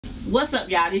What's up,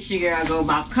 y'all? This your girl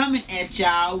GOLDMOUTH coming at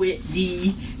y'all with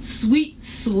the Sweet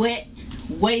Sweat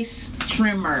Waist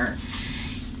Trimmer.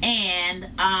 And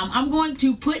I'm going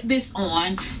to put this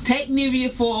on, take Nivea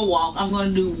for a walk. I'm going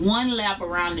to do one lap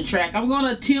around the track. I'm going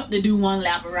to attempt to do one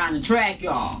lap around the track,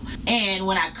 y'all. And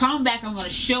when I come back, I'm going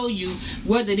to show you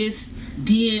whether this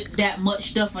did that much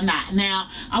stuff or not. Now,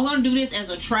 I'm going to do this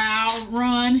as a trial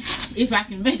run. If I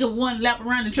can make a one lap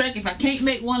around the track. If I can't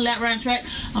make one lap around the track,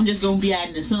 I'm just going to be out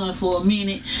in the sun for a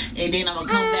minute. And then I'm going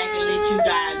to come back and let you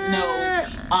guys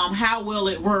know how well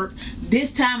it worked.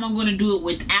 This time I'm going to do it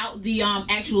without the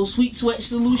actual Sweet Sweat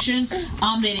solution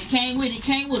that it came with. It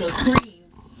came with a cream.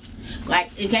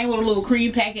 Like, it came with a little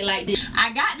cream packet like this.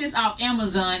 I got this off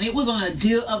Amazon. It was on a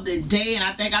deal of the day, and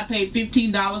I think I paid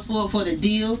 $15 for the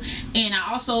deal. And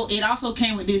it also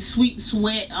came with this Sweet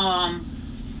Sweat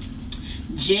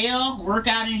gel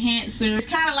workout enhancer. It's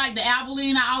kind of like the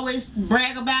Abilene I always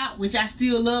brag about, which I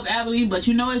still love Abilene, but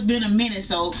you know it's been a minute,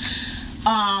 so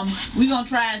we're gonna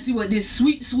try and see what this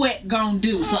Sweet Sweat gonna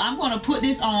do. So I'm gonna put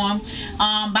this on.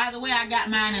 By the way, I got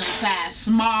mine in a size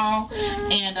small,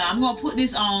 and I'm gonna put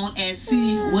this on and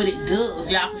see what it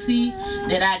does. Y'all can see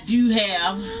that I do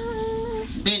have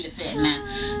belly fat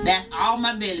now. That's all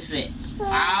my belly fat.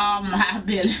 All my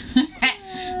belly.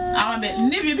 All my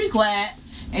belly. Nivea, be quiet.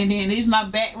 And then these my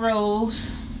back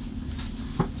rolls,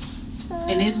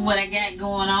 and this is what I got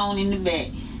going on in the back.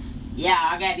 Yeah,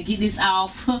 I got to get this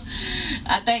off.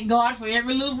 I thank God for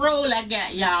every little roll I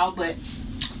got, y'all, but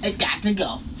it's got to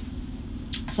go.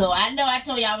 So I know I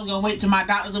told y'all I was going to wait till my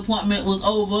doctor's appointment was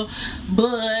over,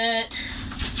 but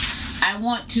I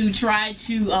want to try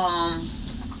to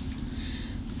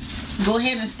go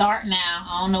ahead and start now.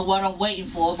 I don't know what I'm waiting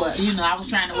for, but you know, I was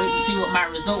trying to wait to see what my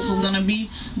results was going to be.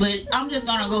 But I'm just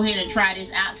going to go ahead and try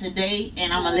this out today,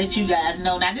 and I'm going to let you guys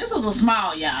know. Now, this was a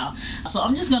small, y'all, so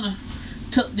I'm just going to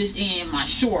tuck this in my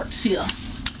shorts here.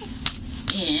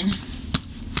 And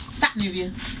stop,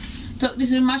 Nivea. Tuck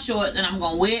this in my shorts, and I'm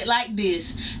gonna wear it like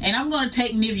this. And I'm gonna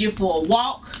take Nivea for a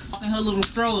walk in her little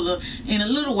stroller. In a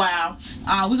little while,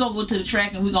 we're gonna go to the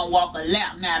track and we're gonna walk a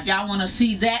lap. Now, if y'all want to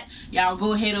see that, y'all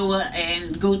go ahead over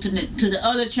and go to the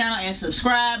other channel and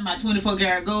subscribe, my 24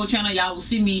 Karat Gold channel. Y'all will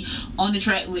see me on the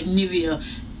track with Nivea.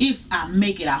 If I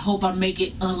make it, I hope I make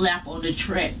it a lap on the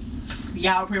track.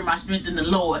 Y'all pray my strength in the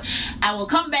Lord. I will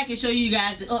come back and show you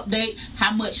guys the update,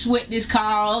 how much sweat this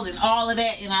caused and all of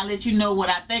that, and I'll let you know what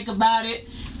I think about it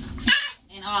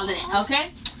and all of that,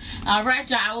 okay? Alright,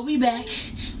 y'all, I will be back.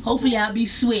 Hopefully I'll be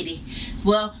sweaty.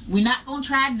 Well, we're not going to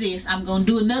try this. I'm going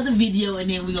to do another video, and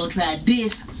then we're going to try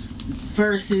this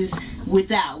versus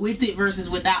without. With it versus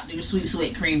without the Sweet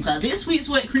Sweat cream. Because this Sweet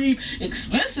Sweat cream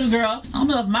expensive, girl. I don't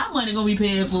know if my money going to be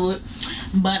paying for it.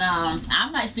 But I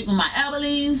might stick with my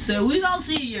Abilene. So we're going to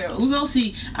see, girl. We're going to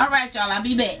see. Alright, y'all. I'll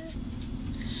be back.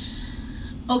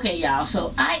 Okay, y'all.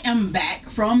 So I am back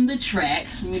from the track.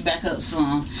 Let me back up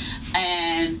some.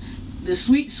 And the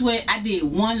Sweet Sweat, I did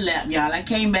one lap, y'all. I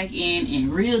came back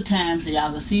in real time so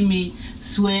y'all can see me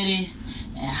sweaty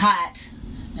and hot.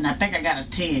 And I think I got a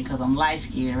 10 because I'm light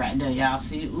skinned right there. Y'all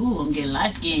see? Ooh, I'm getting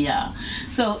light skinned, y'all.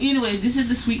 So anyway, this is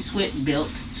the Sweet Sweat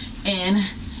belt. And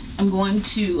I'm going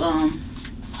to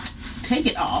take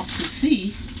it off to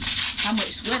see how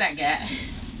much sweat I got.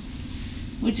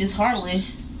 Which is hardly,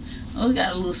 oh, it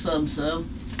got a little something.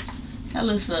 Got a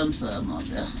little something up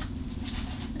there.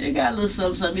 It got a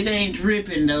little something. It ain't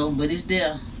dripping though, but it's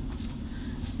there.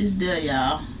 It's there,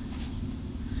 y'all.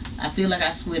 I feel like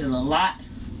I sweated a lot.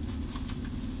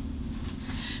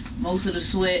 Most of the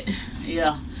sweat,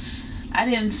 yeah. I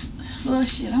didn't, well,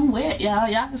 shit, I'm wet, y'all.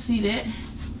 Y'all can see that.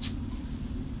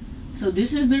 So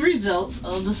this is the results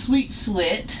of the Sweet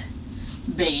Sweat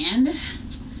band.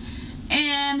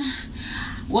 And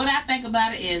what I think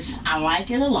about it is I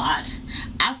like it a lot.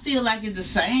 I feel like it's the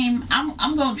same.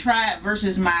 I'm gonna try it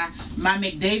versus my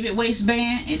McDavid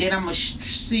waistband, and then I'm gonna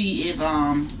see if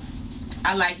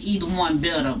I like either one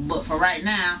better. But for right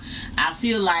now, I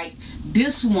feel like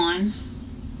this one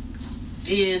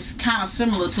is kind of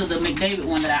similar to the McDavid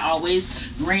one that I always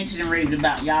ranted and raved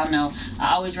about. Y'all know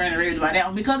I always ranted and raved about that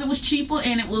one because it was cheaper,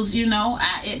 and it was, you know,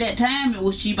 at that time it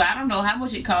was cheaper. I don't know how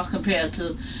much it cost compared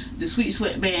to the Sweet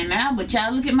Sweat band now, but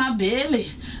y'all look at my belly.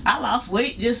 I lost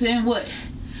weight just in what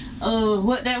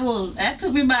that was. That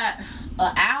took me about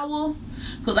an hour,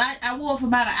 because I wore it for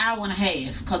about an hour and a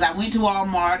half, because I went to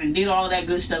Walmart and did all of that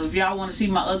good stuff. If y'all want to see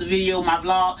my other video, my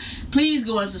vlog, please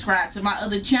go and subscribe to my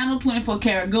other channel, 24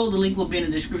 Karat Gold. The link will be in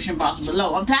the description box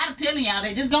below. I'm tired of telling y'all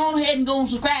that. Just go on ahead and go and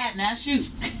subscribe now. Shoot.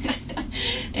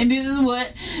 And this is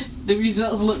what the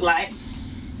results look like.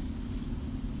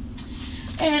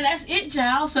 And that's it,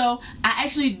 y'all. So I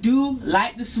actually do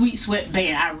like the Sweet Sweat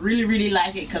band. I really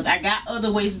like it because I got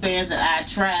other waistbands that I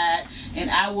tried,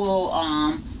 and I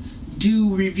will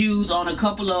do reviews on a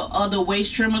couple of other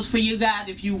waist trimmers for you guys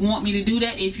if you want me to do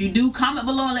that. If you do, comment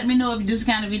below and let me know if this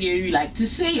kind of video you like to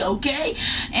see, okay?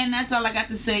 And that's all I got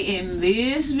to say in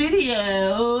this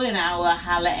video, and I will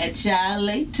holla at y'all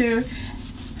later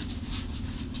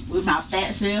with my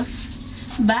fat self.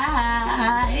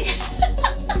 Bye.